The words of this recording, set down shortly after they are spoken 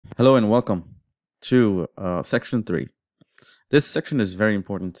Hello and welcome to section 3. This section is very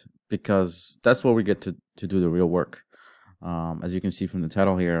important because that's where we get to do the real work. As you can see from the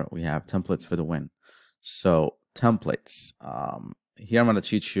title here, we have templates for the win. So templates. Here I'm going to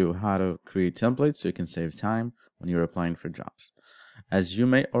teach you how to create templates so you can save time when you're applying for jobs. As you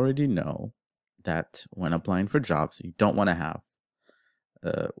may already know that when applying for jobs, you don't want to have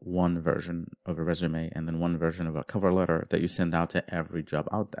one version of a resume and then one version of a cover letter that you send out to every job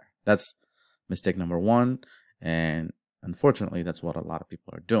out there. That's mistake number one, and unfortunately that's what a lot of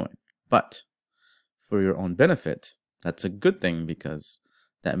people are doing. But for your own benefit, that's a good thing because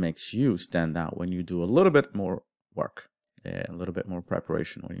that makes you stand out when you do a little bit more work, a little bit more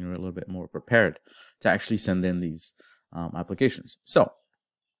preparation, when you're a little bit more prepared to actually send in these applications. So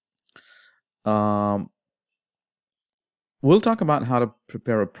we'll talk about how to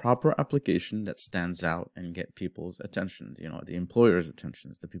prepare a proper application that stands out and get people's attention, the employer's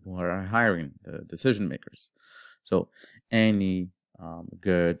attentions, the people who are hiring, the decision makers. So any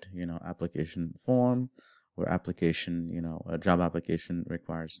good, application form or application, a job application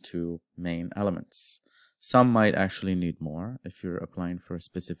requires two main elements. Some might actually need more if you're applying for a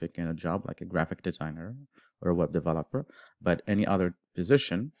specific job like a graphic designer or a web developer, but any other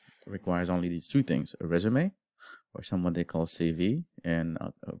position requires only these two things: a resume, or somewhat they call CV in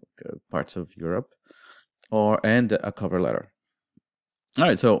parts of Europe, and a cover letter. All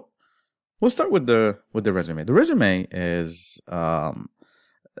right, so we'll start with the resume. The resume is a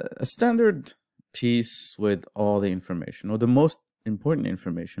standard piece with all the information, or the most important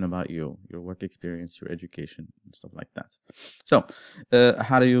information about you, your work experience, your education, and stuff like that. So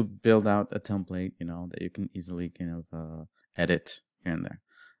how do you build out a template, that you can easily edit here and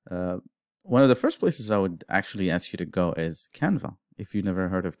there? One of the first places I would actually ask you to go is Canva. If you've never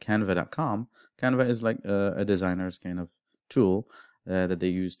heard of Canva.com, Canva is like a designer's tool that they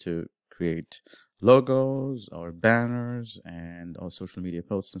use to create logos or banners and all social media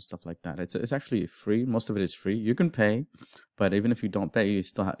posts and stuff like that. It's actually free. Most of it is free. You can pay, but even if you don't pay, you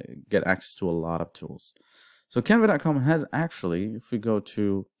still get access to a lot of tools. So Canva.com has actually, if we go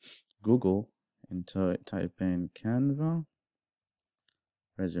to Google and type in Canva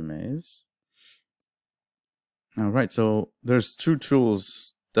resumes. All right, so there's two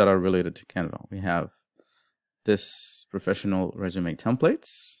tools that are related to Canva. We have this professional resume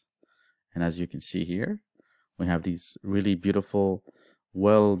templates, and as you can see here, we have these really beautiful,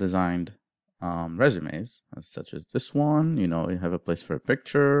 well-designed resumes, such as this one. You have a place for a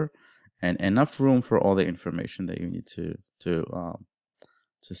picture and enough room for all the information that you need to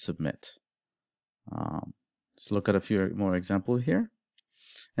submit. Let's look at a few more examples here,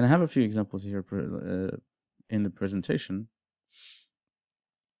 and I have a few examples here in the presentation.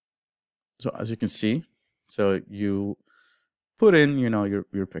 So as you can see, so you put in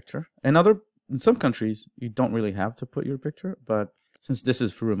your picture. In some countries you don't really have to put your picture, but since this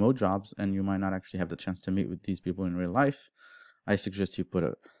is for remote jobs and you might not actually have the chance to meet with these people in real life, I suggest you put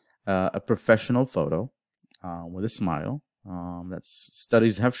a professional photo with a smile. That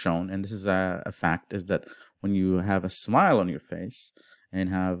studies have shown, and this is a fact, is that when you have a smile on your face and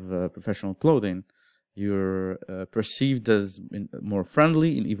have professional clothing, you're perceived as more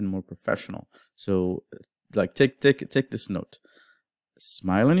friendly and even more professional. So like take this note: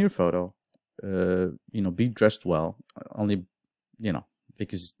 smile in your photo, be dressed well, only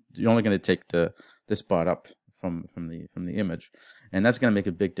because you're only going to take this part up from the image, and that's going to make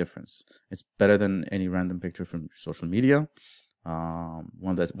a big difference. It's better than any random picture from social media,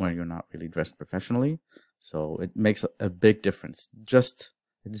 one that's where you're not really dressed professionally. So it makes a big difference.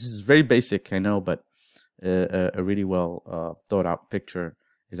 This is very basic, I know, but a really well thought out picture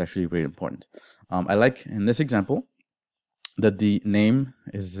is actually really important. I like in this example that the name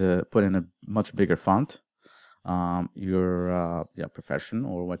is put in a much bigger font. Your profession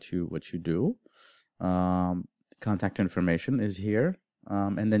or what you do. Contact information is here,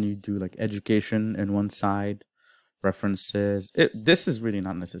 and then you do like education in one side, references. This is really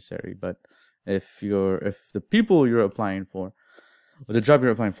not necessary, but if the people you're applying for, or the job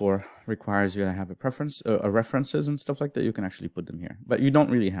you're applying for, requires you to have references and stuff like that, you can actually put them here, but you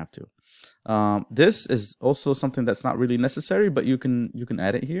don't really have to. This is also something that's not really necessary, but you can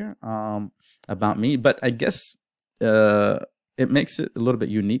add it here, about me. But I guess it makes it a little bit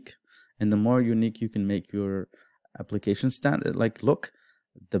unique, and the more unique you can make your application look,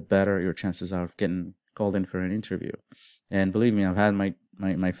 the better your chances are of getting called in for an interview. And believe me, I've had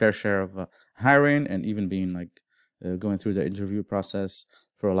my fair share of hiring and even being going through the interview process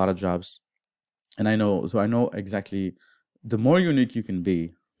for a lot of jobs, and I know exactly, the more unique you can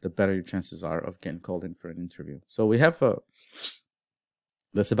be, the better your chances are of getting called in for an interview. So we have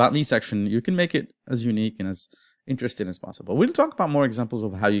this About Me section, you can make it as unique and as interesting as possible. We'll talk about more examples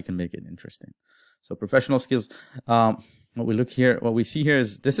of how you can make it interesting. So professional skills, what we see here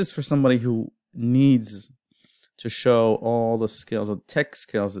is this is for somebody who needs to show all the skills or tech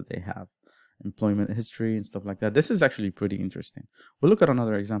skills that they have, employment history and stuff like that. This is actually pretty interesting. We'll look at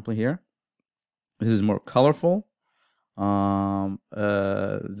another example here. This is more colorful.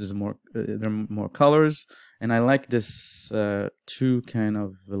 There's more there are more colors, and I like this two kind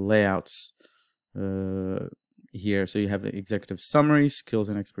of layouts here. So you have the executive summary, skills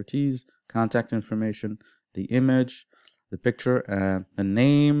and expertise, contact information, the image, the picture, and the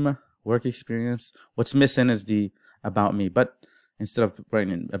name, work experience. What's missing is the About Me, but instead of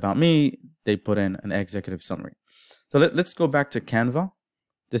writing in About Me, they put in an executive summary. So let's go back to Canva.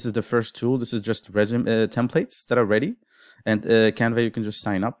 This is the first tool. This is just resume templates that are ready. And Canva, you can just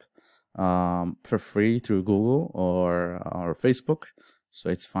sign up for free through Google or Facebook. So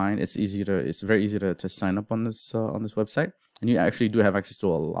it's fine. It's very easy to sign up on this website. And you actually do have access to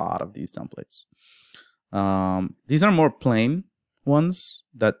a lot of these templates. These are more plain ones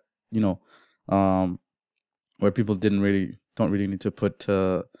that, where people don't really need to put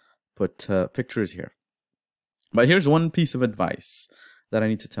pictures here. But here's one piece of advice that I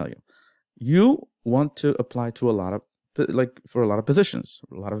need to tell you. You want to apply to a lot of positions,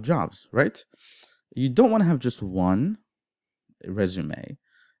 a lot of jobs, right? You don't want to have just one resume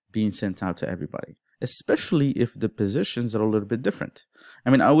being sent out to everybody, especially if the positions are a little bit different. I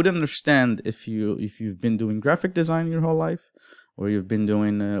mean, I would understand if you've been doing graphic design your whole life, or you've been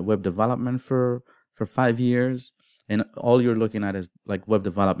doing web development for 5 years, and all you're looking at is like web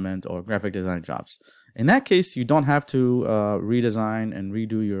development or graphic design jobs. In that case, you don't have to redesign and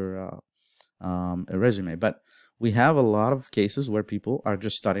redo your resume. But we have a lot of cases where people are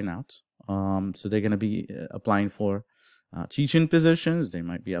just starting out. So they're going to be applying for teaching positions. They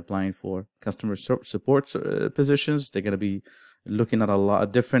might be applying for customer support positions. They're going to be looking at a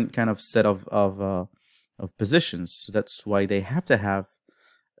different kind of set of positions. So that's why they have to have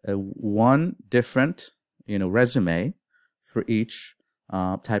one different resume for each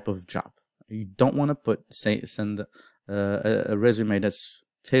type of job. You don't want to send a resume that's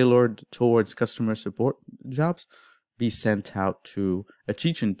tailored towards customer support jobs be sent out to a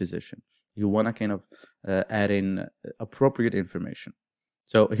teaching position. You want to kind of add in appropriate information.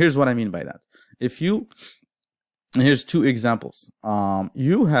 So here's what I mean by that. Here's two examples. Let's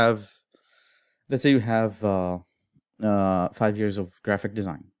say you have 5 years of graphic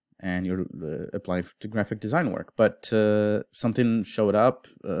design, and you're applying to graphic design work, but something showed up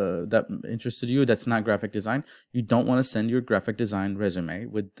that interested you that's not graphic design. You don't want to send your graphic design resume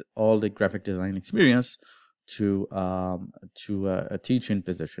with all the graphic design experience to a teaching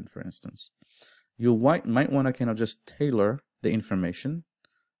position, for instance. You might want to kind of just tailor the information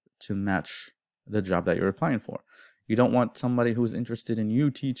to match the job that you're applying for. You don't want somebody who's interested in you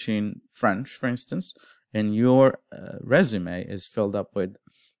teaching French, for instance, and your resume is filled up with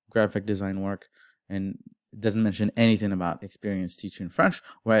graphic design work and doesn't mention anything about experience teaching French,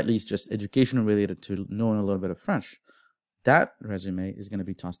 or at least just education related to knowing a little bit of French. That resume is going to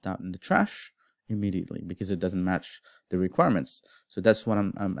be tossed out in the trash immediately because it doesn't match the requirements. So that's what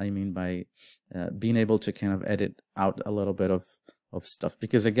I mean by being able to kind of edit out a little bit of stuff.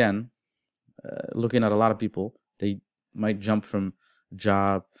 Because again, looking at a lot of people, they might jump from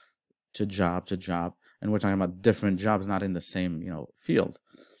job to job to job, and we're talking about different jobs, not in the same field.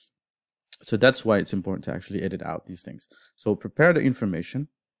 So that's why it's important to actually edit out these things. So prepare the information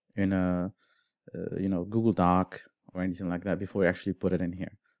in a Google Doc or anything like that before you actually put it in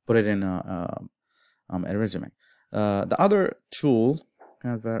here. Put it in a resume. The other tool,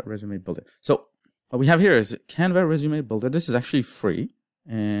 Canva Resume Builder. So what we have here is Canva Resume Builder. This is actually free,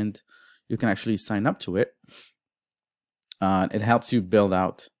 and you can actually sign up to it. It helps you build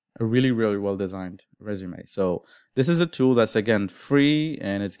out a really, really well-designed resume. So this is a tool that's, again, free,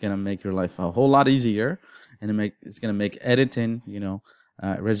 and it's going to make your life a whole lot easier, and it's going to make editing,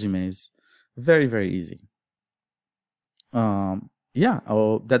 resumes very, very easy.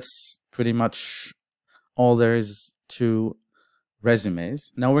 That's pretty much all there is to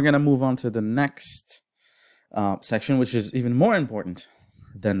resumes. Now we're going to move on to the next section, which is even more important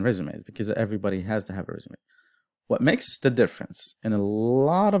than resumes, because everybody has to have a resume. What makes the difference in a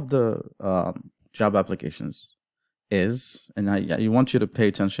lot of the job applications is, and I want you to pay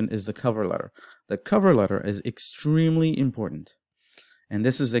attention, is the cover letter. The cover letter is extremely important. And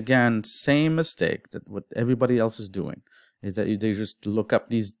this is, again, same mistake that what everybody else is doing, is that they just look up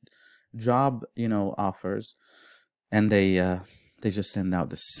these job, offers, and they just send out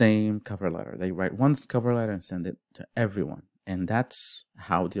the same cover letter. They write one cover letter and send it to everyone. And that's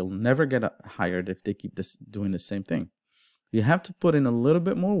how they'll never get hired if they keep doing the same thing. You have to put in a little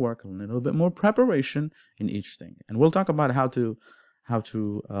bit more work, a little bit more preparation in each thing. And we'll talk about how to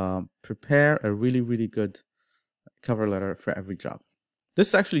prepare a really, really good cover letter for every job.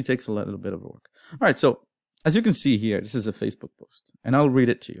 This actually takes a little bit of work. All right, so as you can see here, this is a Facebook post, and I'll read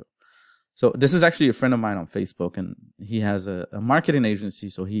it to you. So this is actually a friend of mine on Facebook, and he has a marketing agency,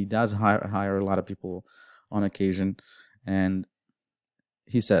 so he does hire a lot of people on occasion. And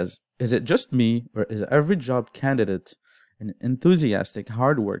he says, is it just me, or is every job candidate an enthusiastic,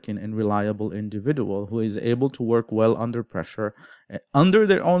 hardworking, and reliable individual who is able to work well under pressure, under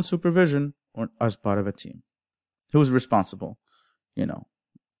their own supervision, or as part of a team? Who's responsible? You know,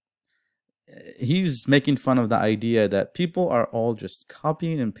 he's making fun of the idea that people are all just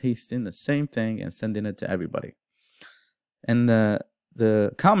copying and pasting the same thing and sending it to everybody. And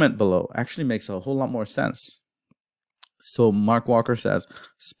the comment below actually makes a whole lot more sense. So Mark Walker says,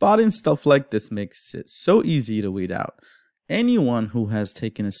 spotting stuff like this makes it so easy to weed out anyone who has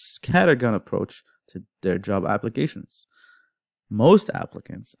taken a scattergun approach to their job applications. Most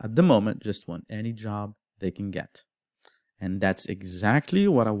applicants at the moment just want any job they can get. And that's exactly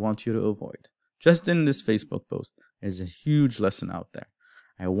what I want you to avoid. Just in this Facebook post, there's a huge lesson out there.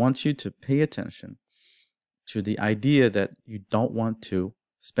 I want you to pay attention to the idea that you don't want to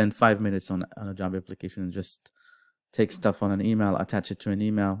spend 5 minutes on a job application and just take stuff on an email, attach it to an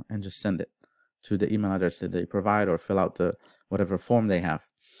email, and just send it to the email address that they provide, or fill out the whatever form they have.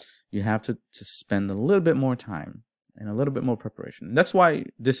 You have to spend a little bit more time and a little bit more preparation. That's why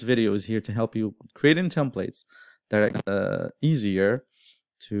this video is here, to help you creating templates that are easier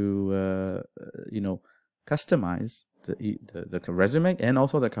to customize the resume and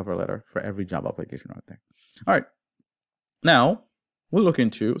also the cover letter for every job application out there. All right, now we'll look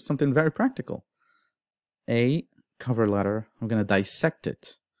into something very practical. A cover letter. I'm going to dissect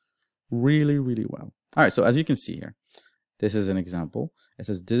it really, really well. All right, so as you can see here, this is an example. It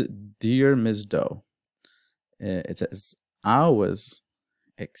says, Dear Ms. Doe, it says, I was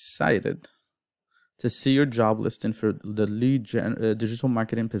excited to see your job listing for the lead digital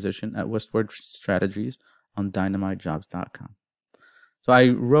marketing position at Westward Strategies on dynamitejobs.com. So I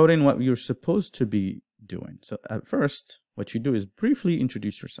wrote in what you're supposed to be doing. So at first, what you do is briefly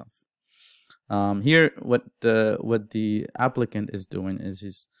introduce yourself. Here, what the applicant is doing is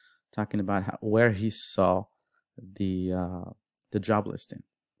he's talking about where he saw the job listing.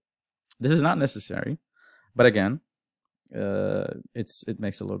 This is not necessary, but again, it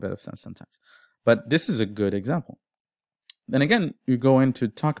makes a little bit of sense sometimes. But this is a good example. Then again, you go in to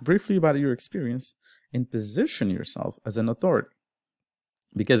talk briefly about your experience and position yourself as an authority.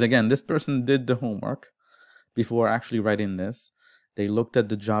 Because again, this person did the homework before actually writing this. They looked at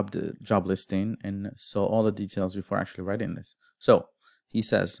the job listing and saw all the details before actually writing this. So he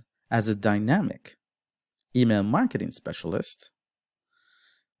says, as a dynamic email marketing specialist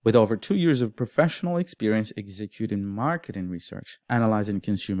with over 2 years of professional experience executing marketing research, analyzing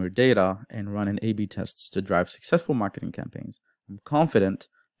consumer data, and running A/B tests to drive successful marketing campaigns, I'm confident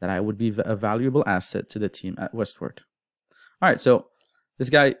that I would be a valuable asset to the team at Westward. All right, so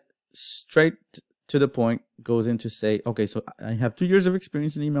this guy, straight to the point, goes in to say, okay, so I have 2 years of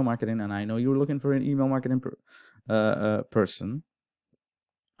experience in email marketing, and I know you were looking for an email marketing person.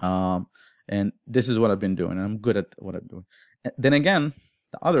 And this is what I've been doing, and I'm good at what I'm doing. And then again,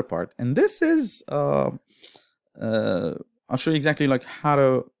 the other part, and this is I'll show you exactly like how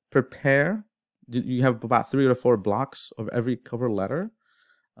to prepare. You have about 3 or 4 blocks of every cover letter.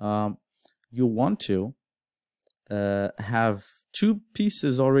 You want to have 2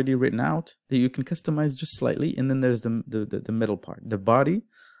 pieces already written out that you can customize just slightly, and then there's the middle part. The body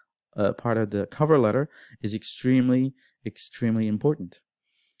part of the cover letter is extremely important.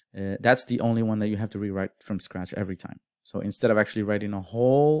 That's the only one that you have to rewrite from scratch every time. So instead of actually writing a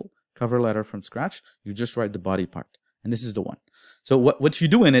whole cover letter from scratch, you just write the body part, and this is the one. So what you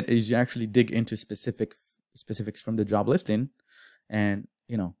do in it is you actually dig into specifics from the job listing, and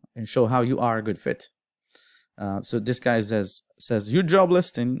show how you are a good fit. So this guy says your job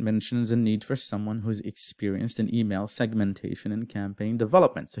listing mentions a need for someone who's experienced in email segmentation and campaign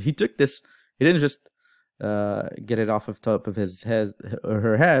development. So he took this. He didn't just get it off of top of his head or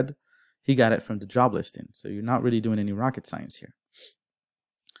her head. He got it from the job listing. So you're not really doing any rocket science here.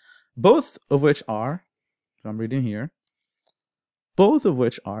 Both of which are, so I'm reading here, both of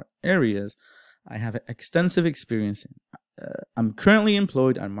which are areas I have extensive experience in. I'm currently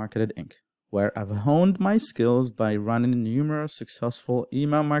employed at Marketed Inc., where I've honed my skills by running numerous successful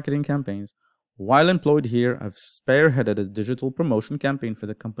email marketing campaigns. While employed here, I've spearheaded a digital promotion campaign for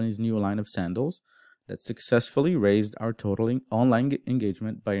the company's new line of sandals, that successfully raised our total online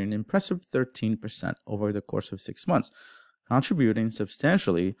engagement by an impressive 13% over the course of 6 months, contributing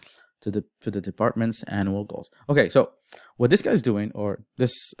substantially to the department's annual goals. Okay, so what this guy's doing, or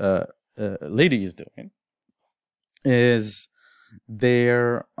this lady is doing, is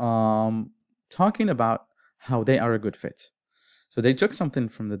they're talking about how they are a good fit. So they took something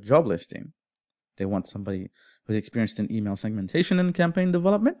from the job listing. They want somebody who's experienced in email segmentation and campaign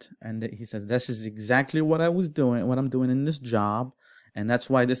development, and he says this is exactly what I'm doing in this job, and that's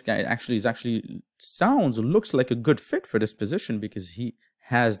why this guy looks like a good fit for this position, because he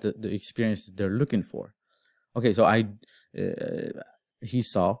has the experience that they're looking for. Okay, so he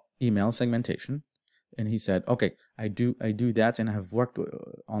saw email segmentation, and he said, okay, I do that, and I have worked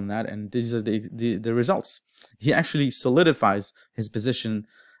on that, and these are the results. He actually solidifies his position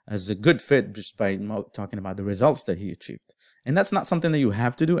as a good fit just by talking about the results that he achieved. And that's not something that you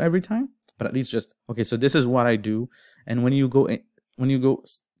have to do every time, but at least just, okay, so this is what I do. And when you go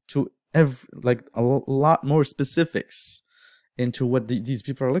to like a lot more specifics into what these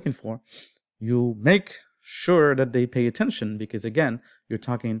people are looking for, you make sure that they pay attention, because again, you're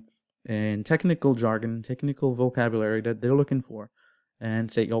talking in technical jargon, technical vocabulary that they're looking for,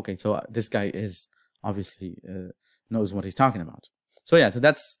 and say, okay, so this guy is obviously knows what he's talking about. So yeah, so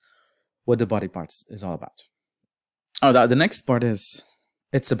that's what the body parts is all about. Oh, the next part is,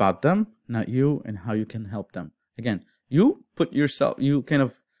 it's about them, not you, and how you can help them. Again, you kind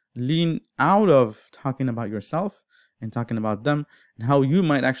of lean out of talking about yourself and talking about them, and how you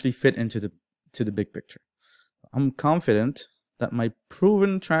might actually fit into the big picture. I'm confident that my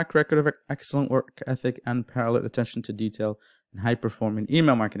proven track record of excellent work ethic and parallel attention to detail and high-performing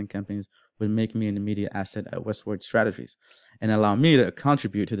email marketing campaigns will make me an immediate asset at Westward Strategies and allow me to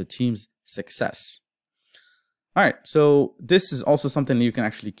contribute to the team's success. All right, so this is also something that you can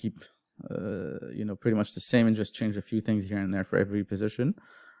actually keep, pretty much the same, and just change a few things here and there for every position.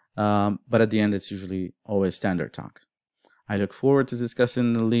 But at the end, it's usually always standard talk. I look forward to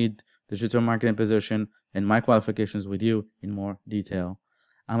discussing the lead digital marketing position and my qualifications with you in more detail.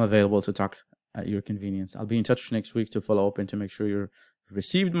 I'm available to talk at your convenience. I'll be in touch next week to follow up and to make sure you've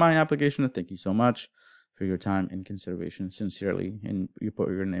received my application. Thank you so much for your time and consideration. Sincerely, and you put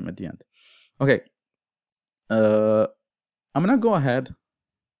your name at the end. Okay. I'm gonna go ahead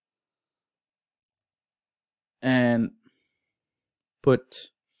and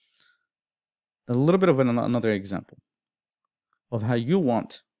put a little bit of another example of how you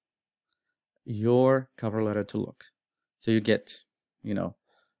want your cover letter to look. So you get,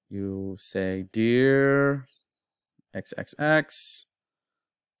 you say, dear XXX,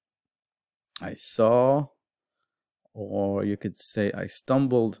 I saw, or you could say, I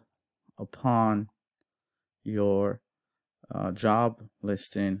stumbled upon your job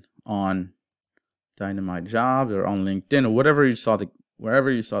listing on Dynamite Jobs or on LinkedIn, or wherever you saw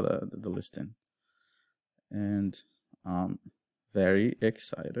the listing, and I'm very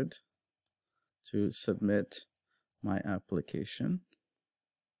excited to submit my application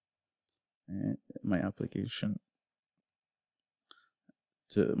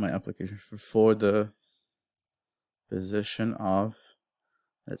for the position of,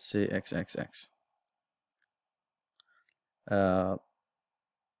 let's say, XXX.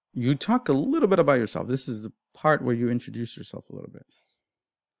 You talk a little bit about yourself. This is the part where you introduce yourself a little bit.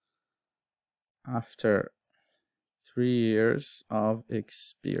 After 3 years of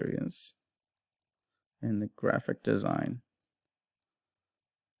experience in the graphic design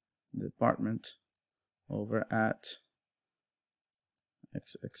department over at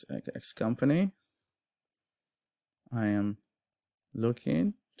XXX company, I am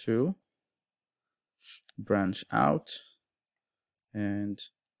looking to branch out and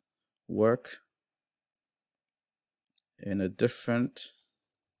work in a different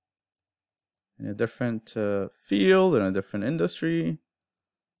field, in a different industry.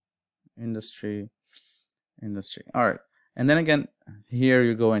 All right, and then again, here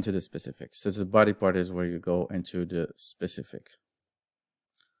you go into the specifics. So the body part is where you go into the specific.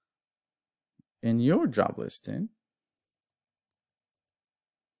 In your job listing,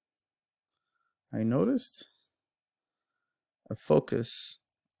 I noticed a focus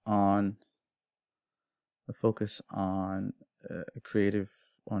on creative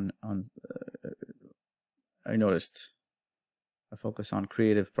I noticed a focus on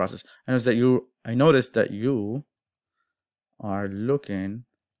creative process. I noticed that you are looking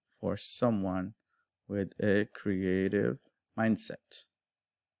for someone with a creative mindset,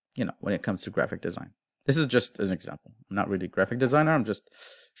 when it comes to graphic design. This is just an example. I'm not really a graphic designer. I'm just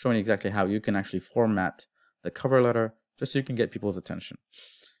showing exactly how you can actually format the cover letter just so you can get people's attention.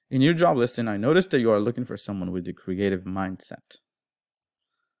 in your job listing, I noticed that you are looking for someone with a creative mindset,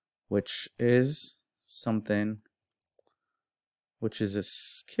 which is something, which is a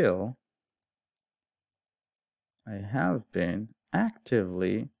skill I have been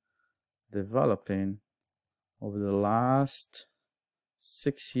actively developing over the last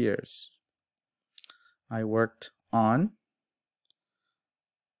 6 years. I worked on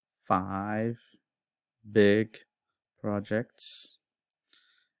 5 big projects,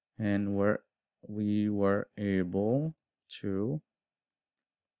 and we were able to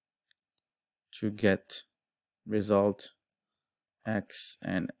get result X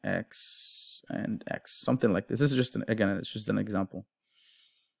and X and X, something like this. This is just again, it's just an example.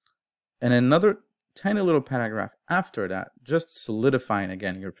 And another tiny little paragraph after that, just solidifying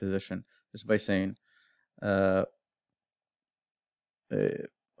again your position, just by saying,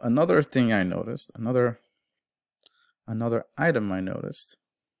 another thing I noticed, another item I noticed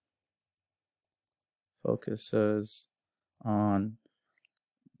focuses on,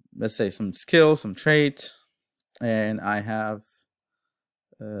 let's say, some skill, some trait, and I have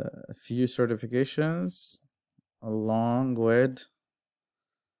a few certifications along with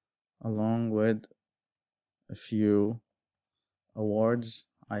a few awards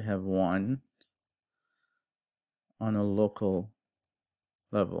I have won on a local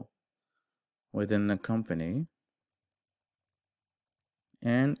level within the company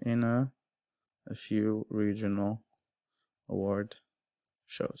and in a few regional award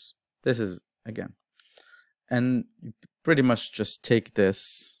shows. This is again, and you pretty much just take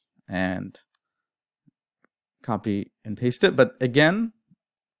this and copy and paste it, but again,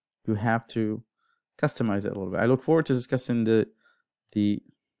 you have to customize it a little bit. I look forward to discussing the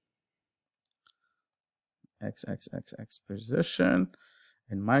XXXX position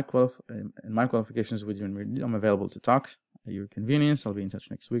and my qualifications with you. I'm available to talk at your convenience. I'll be in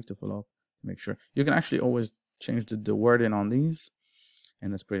touch next week to follow up, to make sure. You can actually always change the wording on these,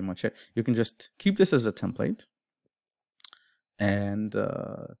 and that's pretty much it. You can just keep this as a template and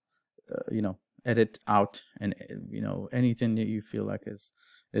you know, edit out and you know, anything that you feel like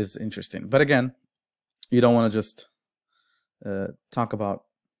is interesting. But again, you don't want to just talk about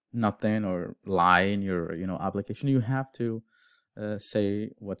nothing or lie in your application. You have to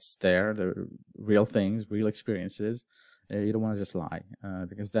say what's there, the real things, real experiences. You don't want to just lie,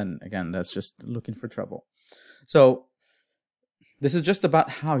 because then again, that's just looking for trouble. So this is just about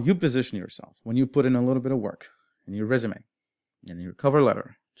how you position yourself when you put in a little bit of work in your resume and your cover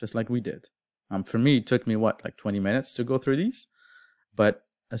letter, just like we did. For me, it took me what, like 20 minutes to go through these, but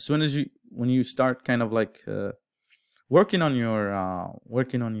as soon as when you start kind of like working on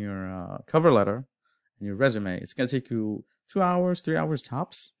your cover letter and your resume, it's gonna take you 2 hours, 3 hours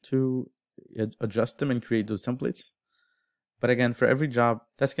tops to adjust them and create those templates. But again, for every job,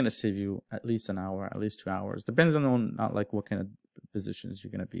 that's gonna save you at least an hour, at least 2 hours. Depends on not like what kind of positions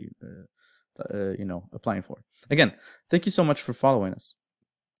you're gonna be applying for. Again, thank you so much for following us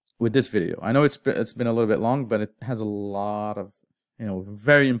with this video. I know it's been a little bit long, but it has a lot of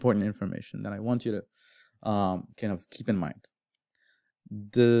very important information that I want you to kind of keep in mind.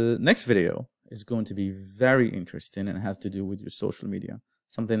 The next video is going to be very interesting and it has to do with your social media,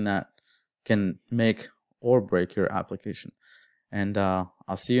 something that can make or break your application. And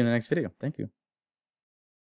I'll see you in the next video. Thank you.